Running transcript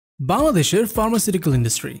বাংলাদেশের pharmaceutical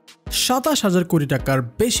industry ২৭,০০০ কোটি টাকার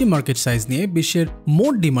বেশি মার্কেট সাইজ নিয়ে বিশ্বের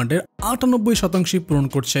মোট ডিমান্ডের ৯৮% পূরণ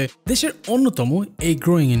করছে দেশের অন্যতম এই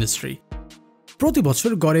গ্রোয়িং ইন্ডাস্ট্রি। প্রতি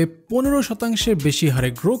বছর গড়ে ১৫% বেশি হারে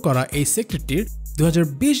গ্রো করা এই সেক্টরটির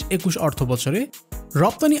 ২০২০-২১ অর্থ বছরে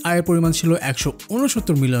রপ্তানি আয়ের পরিমাণ ছিল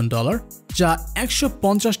 $১৬৯ মিলিয়ন, যা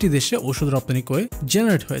 ১৫০টি দেশে ওষুধ রপ্তানি করে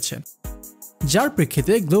জেনারেট হয়েছে। যার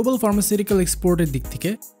প্রেক্ষিতে গ্লোবাল ফার্মাসিউটিক্যাল এক্সপোর্টের দিক থেকে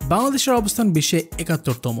বাংলাদেশের অবস্থান বিশ্বে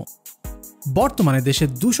 ৭১তম। বর্তমানে দেশে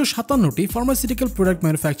 ২৫৭টি ফার্মাসিউটিক্যাল প্রোডাক্ট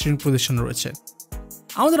ম্যানুফ্যাকচারিং প্রতিষ্ঠান রয়েছে।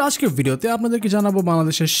 আমাদের আজকের ভিডিওতে আপনাদেরকে জানাবো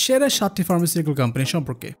বাংলাদেশের সেরা ৭টি ফার্মাসিউটিক্যাল কোম্পানি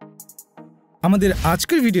সম্পর্কে। আমাদের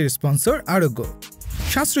আজকের ভিডিওর স্পন্সর আরোগ্য।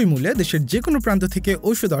 সাশ্রয়ী মূল্যে দেশের যে কোনো প্রান্ত থেকে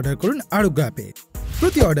ঔষধ অর্ডার করুন আরোগ্য অ্যাপে।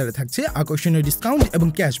 প্রতি অর্ডারে থাকছে আকর্ষণীয় ডিসকাউন্ট এবং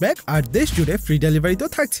ক্যাশব্যাক, আর দেশ জুড়ে ফ্রি ডেলিভারি তো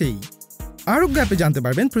থাকছেই। আরোগ্য অ্যাপে জানতে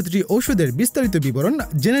পারবেন প্রতিটি ঔষধের বিস্তারিত বিবরণ,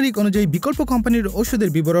 জেনারিক অনুযায়ী বিকল্প কোম্পানির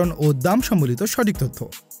ঔষধের বিবরণ ও দাম সম্বলিত সঠিক তথ্য।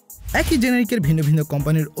 একই জেনারিকের ভিন্ন ভিন্ন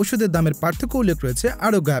কোম্পানির ঔষধের দামের পার্থক্য উল্লেখ রয়েছে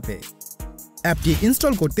আরোগ্য অ্যাপে। অ্যাপটি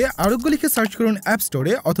ইনস্টল করতে আরোগ্য লিখে সার্চ করুন অ্যাপ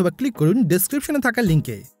স্টোরে অথবা ক্লিক করুন ডেসক্রিপশনে থাকা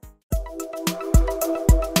লিঙ্কে।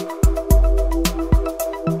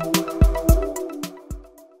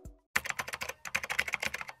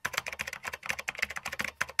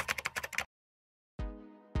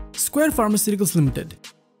 স্কোয়ার ফার্মাসিউটিক্যালস লিমিটেড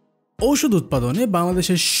ঔষধ উৎপাদনে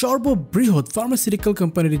বাংলাদেশের সর্ববৃহৎ ফার্মাসিউটিক্যাল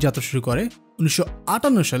কোম্পানিটি যাত্রা শুরু করে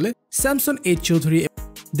 ১৯৫৮ সালে স্যামসন এইচ চৌধুরী।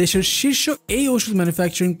 দেশের শীর্ষ এই ওষুধ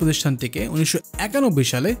ম্যানুফ্যাকচারিং প্রতিষ্ঠানটিকে ১৯৯১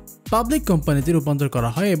 সালে পাবলিক কোম্পানিতে রূপান্তর করা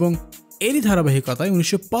হয় এবং এরই ধারাবাহিকতায়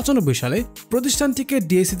 ১৯৯৫ সালে প্রতিষ্ঠানটিকে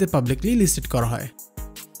ডিএসইতে পাবলিকলি লিস্টেড করা হয়।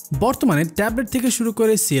 বর্তমানে ট্যাবলেট থেকে শুরু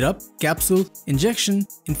করে syrup, capsule, injection,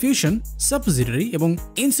 infusion, suppository এবং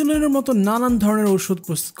ইনসুলিনের মতো নানান ধরনের ওষুধ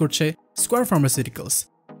প্রস্তুত করছে স্কোয়ার ফার্মাসিউটিক্যালস।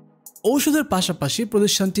 ঔষধের পাশাপাশি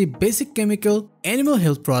প্রতিষ্ঠানটি basic chemical, animal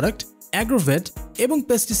health product, Agrovet এবং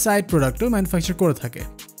পেস্টিসাইড প্রোডাক্টও ম্যানুফ্যাকচার করে থাকে।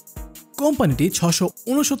 কোম্পানিটি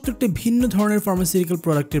 ৬৬৯টি ভিন্ন ধরনের ফার্মাসিউটিক্যাল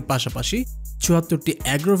প্রোডাক্টের পাশাপাশি ৭৪টি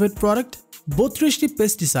অ্যাগ্রোভেট প্রোডাক্ট, ৩২টি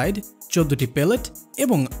পেস্টিসাইড, ১৪টি পেলেট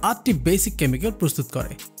এবং ৮টি বেসিক কেমিক্যাল প্রস্তুত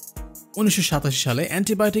করে। ১৯৮৭ সালে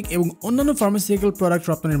অ্যান্টিবায়োটিক এবং অন্যান্য ফার্মাসিউটিক্যাল প্রোডাক্ট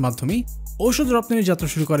রপ্তানির মাধ্যমে ঔষধ রপ্তানির যাত্রা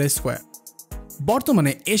শুরু করে স্কোয়ার।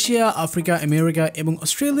 বর্তমানে এশিয়া, আফ্রিকা, আমেরিকা এবং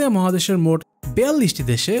অস্ট্রেলিয়া মহাদেশের মোট ৪২টি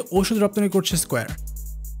দেশে ঔষধ রপ্তানি করছে স্কোয়ার।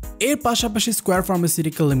 এর পাশাপাশি স্কোয়ার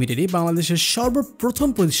ফার্মাসিউটিক্যাল লিমিটেডই বাংলাদেশের সর্বপ্রথম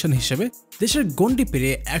প্রতিষ্ঠান হিসেবে দেশের গণ্ডি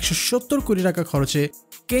পেরিয়ে ১৭০ কোটি টাকা খরচে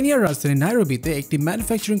কেনিয়ার রাজধানী নাইরোবিতে একটি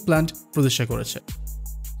ম্যানুফ্যাকচারিং প্ল্যান্ট প্রতিষ্ঠা করেছে।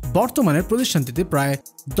 বর্তমানে প্রতিষ্ঠানটিতে প্রায়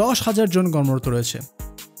 ১০,০০০ জন কর্মরত রয়েছে।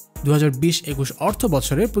 ২০২০-২১ অর্থ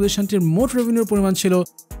বছরে প্রতিষ্ঠানটির মোট রেভিনিউর পরিমাণ ছিল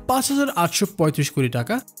 ৫,৮৩৫ কোটি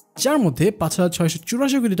টাকা, যার মধ্যে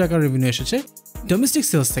 ৫,৬৮৪ কোটি টাকার রেভিনিউ এসেছে ডোমেস্টিক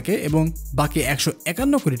সেলস থেকে এবং বাকি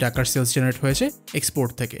 ১৫১ কোটি টাকার সেলস জেনারেট হয়েছে এক্সপোর্ট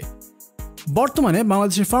থেকে। বর্তমানে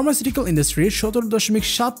বাংলাদেশের ফার্মাসিউটিক্যাল ইন্ডাস্ট্রির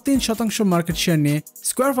 ১৭.৭৩% মার্কেট শেয়ার নিয়ে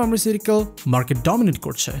স্কোয়ার ফার্মাসিউটিক্যাল মার্কেট ডমিনেট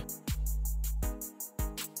করছে।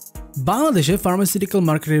 বাংলাদেশে ফার্মাসিউটিক্যাল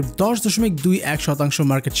মার্কেটের ১০.২১%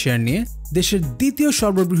 মার্কেট শেয়ার নিয়ে দেশের দ্বিতীয়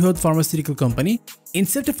সর্ববৃহৎ pharmaceutical company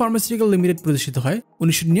Incepta pharmaceutical limited প্রতিষ্ঠিত হয়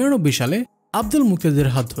 ১৯৯৯ সালে আব্দুল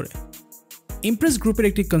মুক্তাদিরের হাত ধরে। ইমপ্রেস গ্রুপের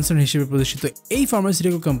একটি কনসার্ন হিসেবে প্রতিষ্ঠিত এই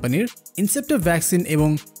ফার্মাসিউটিক্যাল কোম্পানির ইনসেপ্টা ভ্যাকসিন এবং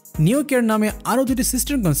নিওকেয়ার নামে আরও দুটি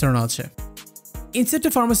সিস্টার কনসার্ন আছে। ইনসেপ্টা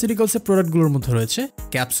ফার্মাসিউটিক্যালসের প্রোডাক্টগুলোর মধ্যে রয়েছে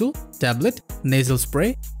capsule, tablet, nasal spray,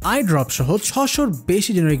 I drop সহ ৬০০-র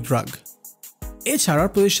বেশি জেনারিক ড্রাগ। এছাড়া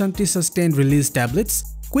প্রতিষ্ঠানটি sustained release tablets,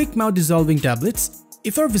 quick mouth dissolving tablets,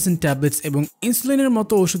 ইফারভিসেন্ট tablets এবং ইনসুলিনের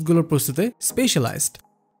মতো ওষুধগুলোর প্রস্তুতে স্পেশালাইজড।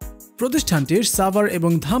 প্রতিষ্ঠানটির সাভার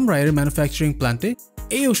এবং ধামরাইয়ের ম্যানুফ্যাকচারিং প্ল্যান্টে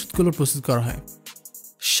এই ওষুধগুলো প্রস্তুত করা হয়।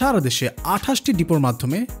 সারা দেশে ২৮টি ডিপোর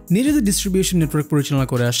মাধ্যমে নিজেদের ডিস্ট্রিবিউশন নেটওয়ার্ক পরিচালনা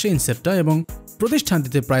করে আসছে ইনসেপ্টা এবং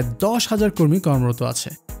প্রতিষ্ঠানটিতে প্রায় ১০,০০০ কর্মী কর্মরত আছে।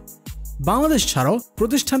 বাংলাদেশ ছাড়াও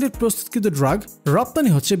প্রতিষ্ঠানটির প্রস্তুতকৃত ড্রাগ রপ্তানি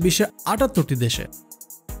হচ্ছে বিশ্বের ৭৮টি দেশে।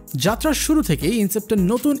 যাত্রার শুরু থেকেই ইনসেপ্টা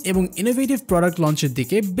নতুন এবং ইনোভেটিভ প্রোডাক্ট লঞ্চের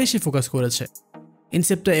দিকে বেশি ফোকাস করেছে।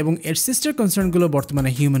 ইনসেপ্টা এবং এর সিস্টার কনসার্নগুলো বর্তমানে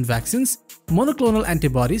human vaccines, monoclonal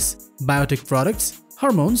antibodies, biotech products,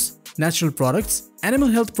 hormones, natural products, animal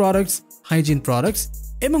health products, hygiene products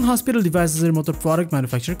এবং হসপিটাল ডিভাইসেসের মতো প্রোডাক্ট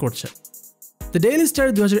ম্যানুফ্যাকচার করছে। দ্য ডেইলি স্টার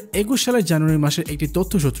 ২০২১ সালের জানুয়ারি মাসের একটি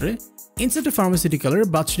তথ্যসূত্রে ইনসেপ্টা ফার্মাসিউটিক্যালের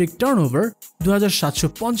বাৎসরিক টার্নওভার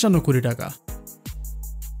 ২,৭৫৫ কোটি টাকা।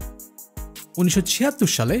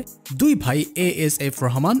 ১৯৭৬ সালে দুই ভাই ASF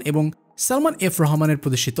রহমান এবং সালমান এফ রহমানের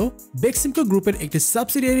প্রতিষ্ঠিত বেক্সিমকো গ্রুপের একটি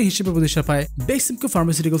সাবসিডিয়ারি হিসেবে প্রতিষ্ঠা পায় বেক্সিমকো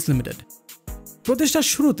ফার্মাসিউটিক্যালস লিমিটেড। প্রতিষ্ঠার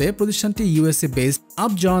শুরুতে প্রতিষ্ঠানটি USA বেসড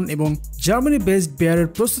আপজন এবং জার্মানি বেসড বেয়ারের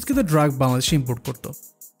প্রস্তুতকৃত ড্রাগ বাংলাদেশে ইম্পোর্ট করত।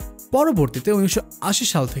 পরবর্তীতে ১৯৮০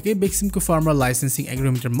 সাল থেকে বেক্সিমকো ফার্মা লাইসেন্সিং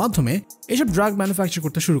এগ্রিমেন্টের মাধ্যমে এসব ড্রাগ ম্যানুফ্যাকচার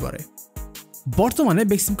করতে শুরু করে। বর্তমানে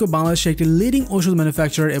বেক্সিমকো বাংলাদেশে একটি লিডিং ওষুধ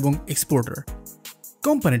ম্যানুফ্যাকচারার এবং এক্সপোর্টার।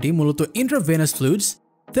 কোম্পানিটি মূলত intravenous fluids,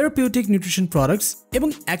 therapeutic nutrition products এবং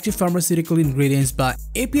অ্যাক্টিভ ফার্মাসিউটিক্যাল ইনগ্রেডিয়েন্টস বা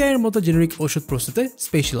এপিআই এর মতো জেনেরিক ওষুধ প্রস্তুতে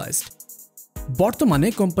স্পেশালাইজড। বর্তমানে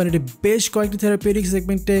কোম্পানিটি বেশ কয়েকটি থেরাপিউটিক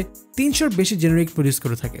সেগমেন্টে 300-র বেশি জেনেরিক প্রডিউস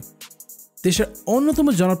করে থাকে। দেশের অন্যতম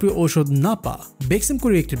জনপ্রিয় ঔষধ নাপা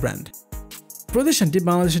বেক্সিমকোর একটি ব্র্যান্ড। প্রতিষ্ঠানটি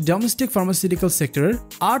বাংলাদেশের ডোমেস্টিক ফার্মাসিউটিক্যাল সেক্টরের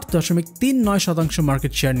 8.39%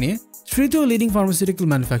 মার্কেট শেয়ার নিয়ে তৃতীয় লিডিং ফার্মাসিউটিক্যাল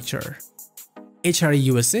ম্যানুফ্যাকচারার। এছাড়া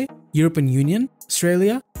ইউএসএ, ইউরোপিয়ান ইউনিয়ন,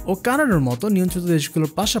 অস্ট্রেলিয়া ও কানাডার মতো নিয়ন্ত্রিত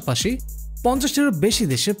দেশগুলোর পাশাপাশি 50-টিরও বেশি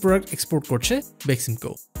দেশে প্রোডাক্ট এক্সপোর্ট করছে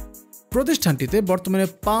বেক্সিমকো। প্রতিষ্ঠানটিতে বর্তমানে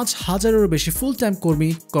 5,000-এরও বেশি ফুল টাইম কর্মী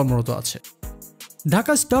কর্মরত আছে।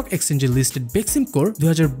 ঢাকা স্টক এক্সচেঞ্জে লিস্টেড বেক্সিমকোর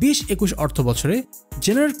 2020-21 অর্থ বছরে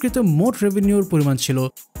জেনারেটকৃত মোট রেভিনিউর পরিমাণ ছিল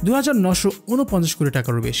 2,949 কোটি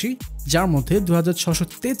টাকারও বেশি, যার মধ্যে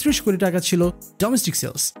 2,633 কোটি টাকা ছিল ডোমেস্টিক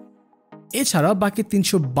সেলস। এছাড়া বাকি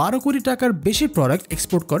 312 কোটি টাকার বেশি প্রোডাক্ট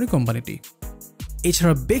এক্সপোর্ট করে কোম্পানিটি।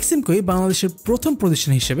 এছাড়া বেক্সিমকোই বাংলাদেশের প্রথম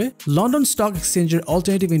প্রতিষ্ঠান হিসেবে লন্ডন স্টক এক্সচেঞ্জের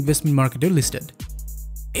অল্টারনেটিভ ইনভেস্টমেন্ট মার্কেটে লিস্টেড।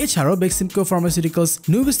 এছাড়াও বেক্সিমকো ফার্মাসিউটিক্যালস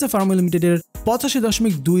নিউভিস্টা ফার্মা লিমিটেডের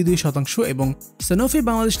 85.22% এবং সানোফি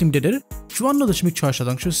বাংলাদেশ লিমিটেডের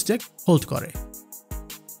 54.6% স্টেক হোল্ড করে।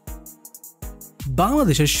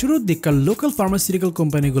 বাংলাদেশের শুরুর দিককার লোকাল ফার্মাসিউটিক্যাল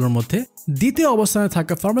কোম্পানিগুলোর মধ্যে দ্বিতীয় অবস্থানে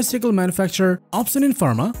থাকা ফার্মাসিউটিক্যাল ম্যানুফ্যাকচারার অপসোনিন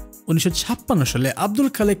ফার্মা 1956 সালে আব্দুল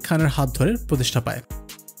খালেক খানের হাত ধরে প্রতিষ্ঠা পায়।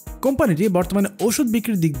 কোম্পানিটি বর্তমানে ওষুধ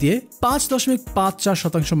বিক্রির দিক দিয়ে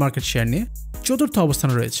 5.54% মার্কেট শেয়ার নিয়ে চতুর্থ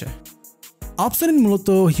অবস্থানে রয়েছে। অপসোনিন মূলত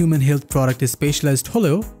হিউম্যান হেলথ প্রোডাক্টে স্পেশালাইজড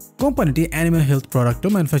হলেও কোম্পানিটি অ্যানিম্যাল হেলথ প্রোডাক্টও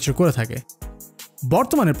ম্যানুফ্যাকচার করে থাকে।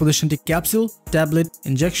 বর্তমানে প্রতিষ্ঠানটি capsule, tablet,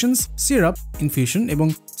 injections, syrup, infusion এবং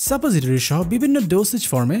সাপোজিটরি সহ বিভিন্ন ডোসেজ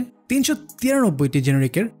ফর্মে 393টি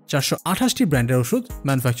জেনেরিকের 428টি ব্র্যান্ডের ওষুধ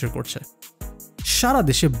ম্যানুফ্যাকচার করছে। সারা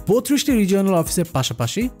দেশে 32টি রিজিওনাল অফিসের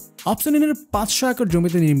পাশাপাশি অপসোনিনের 500 একর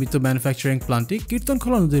জমিতে নির্মিত ম্যানুফ্যাকচারিং প্ল্যান্টটি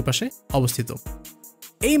কীর্তনখোলা নদীর পাশে অবস্থিত।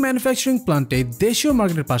 এই ম্যানুফ্যাকচারিং প্ল্যান্টে দেশীয়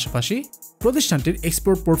মার্কেটের পাশাপাশি প্রতিষ্ঠানটির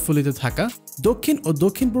এক্সপোর্ট পোর্টফোলিওতে থাকা দক্ষিণ ও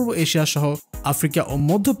দক্ষিণ পূর্ব এশিয়া সহ আফ্রিকা ও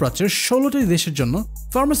মধ্যপ্রাচ্যের 16টি দেশের জন্য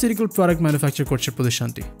ফার্মাসিউটিক্যাল প্রোডাক্ট ম্যানুফ্যাকচার করছে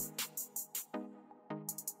প্রতিষ্ঠানটি।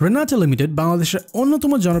 রেনাটা লিমিটেড বাংলাদেশের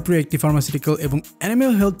অন্যতম জনপ্রিয় একটি ফার্মাসিউটিক্যাল এবং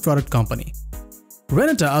animal health product company.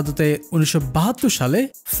 Renata আদতে 1972 সালে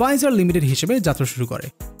ফাইজার লিমিটেড হিসেবে যাত্রা শুরু করে।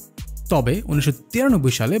 তবে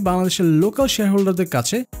 1993 সালে বাংলাদেশের লোকাল শেয়ার হোল্ডারদের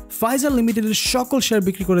কাছে ফাইজার লিমিটেডের সকল শেয়ার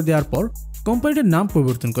বিক্রি করে দেওয়ার পর কোম্পানিটির নাম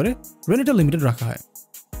পরিবর্তন করে রেনাটা লিমিটেড রাখা হয়।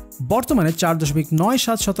 বর্তমানে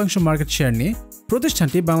 4.97% মার্কেট শেয়ার নিয়ে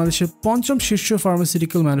প্রতিষ্ঠানটি বাংলাদেশের 5ম শীর্ষ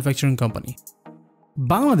ফার্মাসিউটিক্যাল ম্যানুফ্যাকচারিং কোম্পানি।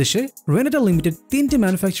 বাংলাদেশে রেনাটা লিমিটেড 3টি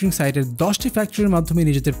ম্যানুফ্যাকচারিং সাইটের 10টি ফ্যাক্টরির মাধ্যমে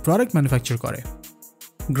নিজেদের প্রোডাক্ট ম্যানুফ্যাকচার করে।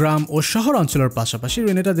 গ্রাম ও শহর অঞ্চলের পাশাপাশি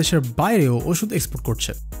রেনাটা দেশের বাইরেও ওষুধ এক্সপোর্ট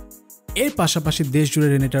করছে। এর পাশাপাশি দেশ জুড়ে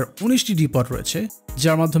রেনাটার 19টি ডিপট রয়েছে,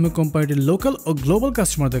 যার মাধ্যমে কোম্পানিটির লোকাল ও গ্লোবাল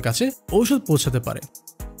কাস্টমারদের কাছে ঔষধ পৌঁছাতে পারে।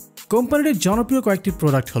 কোম্পানিটির জনপ্রিয় কয়েকটি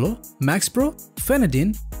প্রোডাক্ট হল ম্যাক্সপ্রো, ফেনাডিন,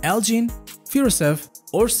 অ্যালজিন, ফিরোসেফ,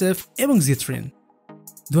 ওরসেফ এবং জিথ্রিন।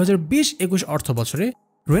 2020-21 অর্থ বছরে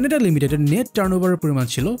রেনাটা লিমিটেডের নেট টার্নওভারের পরিমাণ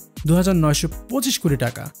ছিল 2,925 কোটি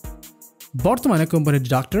টাকা। বর্তমানে কোম্পানির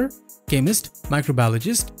doctor, chemist,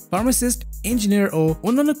 microbiologist, pharmacist, engineer ও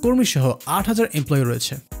অন্যান্য কর্মী সহ 8,000 এমপ্লয়ি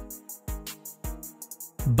রয়েছে।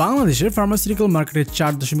 বাংলাদেশের ফার্মাসিউটিক্যাল মার্কেটের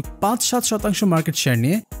 4.57% মার্কেট শেয়ার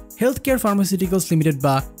নিয়ে হেলথ কেয়ার ফার্মাসিউটিক্যালস লিমিটেড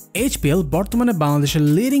বা এইচপিএল বর্তমানে বাংলাদেশের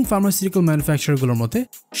লিডিং ফার্মাসিউটিক্যাল ম্যানুফ্যাকচারারগুলোর মধ্যে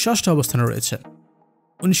ষষ্ঠ অবস্থানে রয়েছে।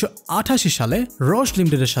 1988 সালে রশ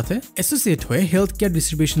লিমিটেডের সাথে অ্যাসোসিয়েট হয়ে হেলথ কেয়ার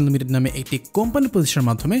ডিস্ট্রিবিউশন লিমিটেড নামে একটি কোম্পানি প্রতিষ্ঠার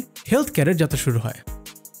মাধ্যমে হেলথ কেয়ারের যাত্রা শুরু হয়।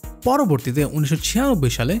 পরবর্তীতে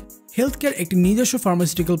 1996 সালে হেলথ কেয়ার একটি নিজস্ব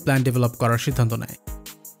ফার্মাসিউটিক্যাল প্ল্যান ডেভেলপ করার সিদ্ধান্ত নেয়।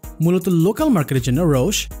 মূলত লোকাল মার্কেটের জন্য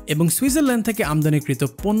রোশ এবং সুইজারল্যান্ড থেকে আমদানিকৃত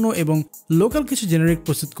পণ্য এবং লোকাল কিছু জেনারিক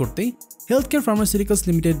প্রস্তুত করতেই হেলথ কেয়ার ফার্মাসিউটিক্যালস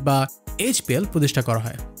লিমিটেড বা এইচপিএল প্রতিষ্ঠা করা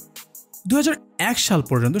হয়। 2001 সাল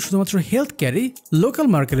পর্যন্ত শুধুমাত্র হেলথ কেয়ারই লোকাল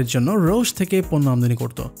মার্কেটের জন্য রোশ থেকে পণ্য আমদানি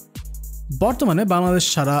করত। বর্তমানে বাংলাদেশ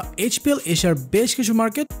ছাড়া এইচপিএল এশিয়ার বেশ কিছু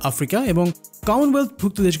মার্কেট, আফ্রিকা এবং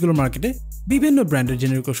কমনওয়েলথভুক্ত দেশগুলোর মার্কেটে বিভিন্ন ব্র্যান্ডের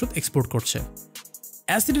জেনারিক ওষুধ এক্সপোর্ট করছে।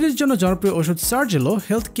 অ্যাসিডিটির জন্য জনপ্রিয় ওষুধ সার্জেলো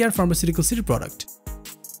হেলথ কেয়ার ফার্মাসিউটিক্যালসের প্রোডাক্ট।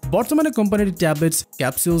 বর্তমানে কোম্পানিটি tablets,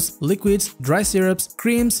 capsules, liquids, dry সিরাপস,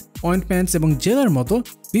 creams, অয়েন্টমেন্টস এবং জেলের মতো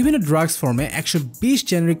বিভিন্ন ড্রাগস ফর্মে 120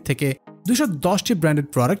 জেনারিক থেকে 210টি ব্র্যান্ডেড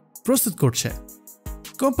প্রোডাক্ট প্রস্তুত করছে।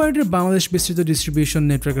 কোম্পানিটির বাংলাদেশ বিস্তৃত ডিস্ট্রিবিউশন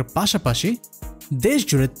নেটওয়ার্কের পাশাপাশি দেশ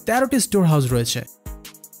জুড়ে 13টি স্টোর হাউস রয়েছে।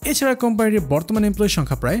 এছাড়া কোম্পানিটির বর্তমান এমপ্লয়ি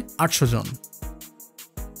সংখ্যা প্রায় 800 জন।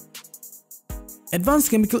 অ্যাডভান্স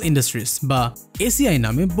কেমিক্যাল ইন্ডাস্ট্রিজ বা ACI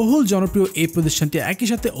নামে বহুল জনপ্রিয় এই প্রতিষ্ঠানটি একই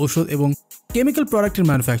সাথে ঔষধ এবং কেমিক্যাল প্রোডাক্টের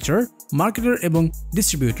ম্যানুফ্যাকচারার, মার্কেটার এবং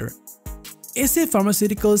distributor. ACI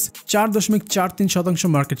Pharmaceuticals 4.43%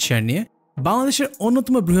 market share নিয়ে বাংলাদেশের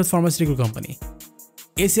অন্যতম বৃহৎ ফার্মাসিউটিক্যাল কোম্পানি।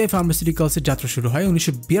 ACI Pharmaceuticals এর যাত্রা শুরু হয়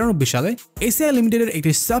 1992 সালে ACI লিমিটেডের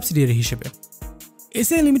একটি সাবসিডিয়ারি হিসেবে।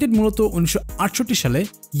 ACI লিমিটেড মূলত 1968 সালে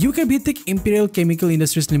ইউকে ভিত্তিক ইম্পেরিয়াল কেমিক্যাল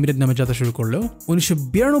ইন্ডাস্ট্রিজ লিমিটেড নামে যাত্রা শুরু করলেও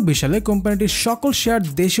 1992 সালে কোম্পানিটির সকল শেয়ার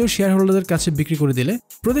দেশীয় শেয়ার হোল্ডারদের কাছে বিক্রি করে দিলে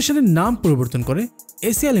প্রতিষ্ঠানের নাম পরিবর্তন করে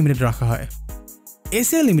ACI লিমিটেড রাখা হয়।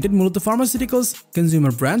 ACI লিমিটেড মূলত pharmaceuticals,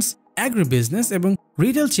 consumer brands, agree business এবং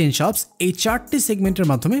রিটেল চেইন শপস এই 4টি সেগমেন্টের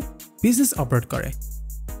মাধ্যমে বিজনেস অপারেট করে।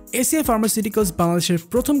 ACI Pharmaceuticals বাংলাদেশের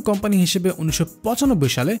প্রথম কোম্পানি হিসেবে 1995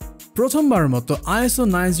 সালে প্রথমবারের মতো ISO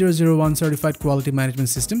 9001 certified quality management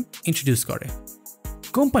system introduce করে।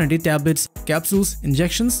 কোম্পানিটি ট্যাবলেটস, ক্যাপসুলস,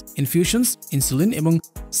 ইনজেকশনস, ইনফিউশনস, ইনসুলিন এবং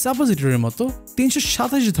সাপোজিটরির মতো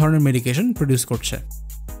 327 ধরনের মেডিকেশন প্রডিউস করছে।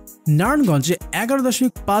 নারায়ণগঞ্জে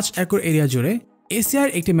 11.5 একর এরিয়া জুড়ে ACI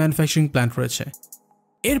একটি ম্যানুফ্যাকচারিং প্ল্যান্ট রয়েছে।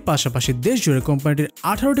 এর পাশাপাশি দেশ জুড়ে কোম্পানিটির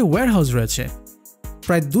 18টি ওয়্যারহাউস রয়েছে।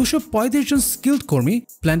 প্রায় 235 জন স্কিলড কর্মী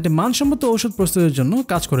প্ল্যান্টে মানসম্মত ঔষধ প্রস্তুতের জন্য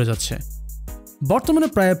কাজ করে যাচ্ছে। বর্তমানে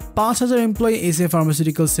প্রায় 5000 এমপ্লয়ি ACI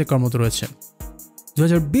Pharmaceuticals-এ কর্মরত রয়েছে।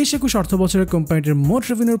 2020-21 অর্থ বছরের কোম্পানিটির মোট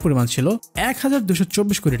রেভিনিউর পরিমাণ ছিল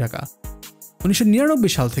 1224 কোটি টাকা। 1999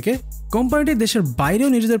 সাল থেকে কোম্পানিটি দেশের বাইরেও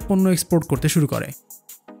নিজেদের পণ্য এক্সপোর্ট করতে শুরু করে।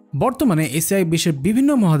 বর্তমানে ACI বিশ্বের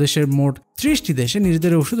বিভিন্ন মহাদেশের মোট 30টি দেশে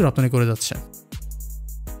নিজেদের ওষুধ রপ্তানি করে যাচ্ছে।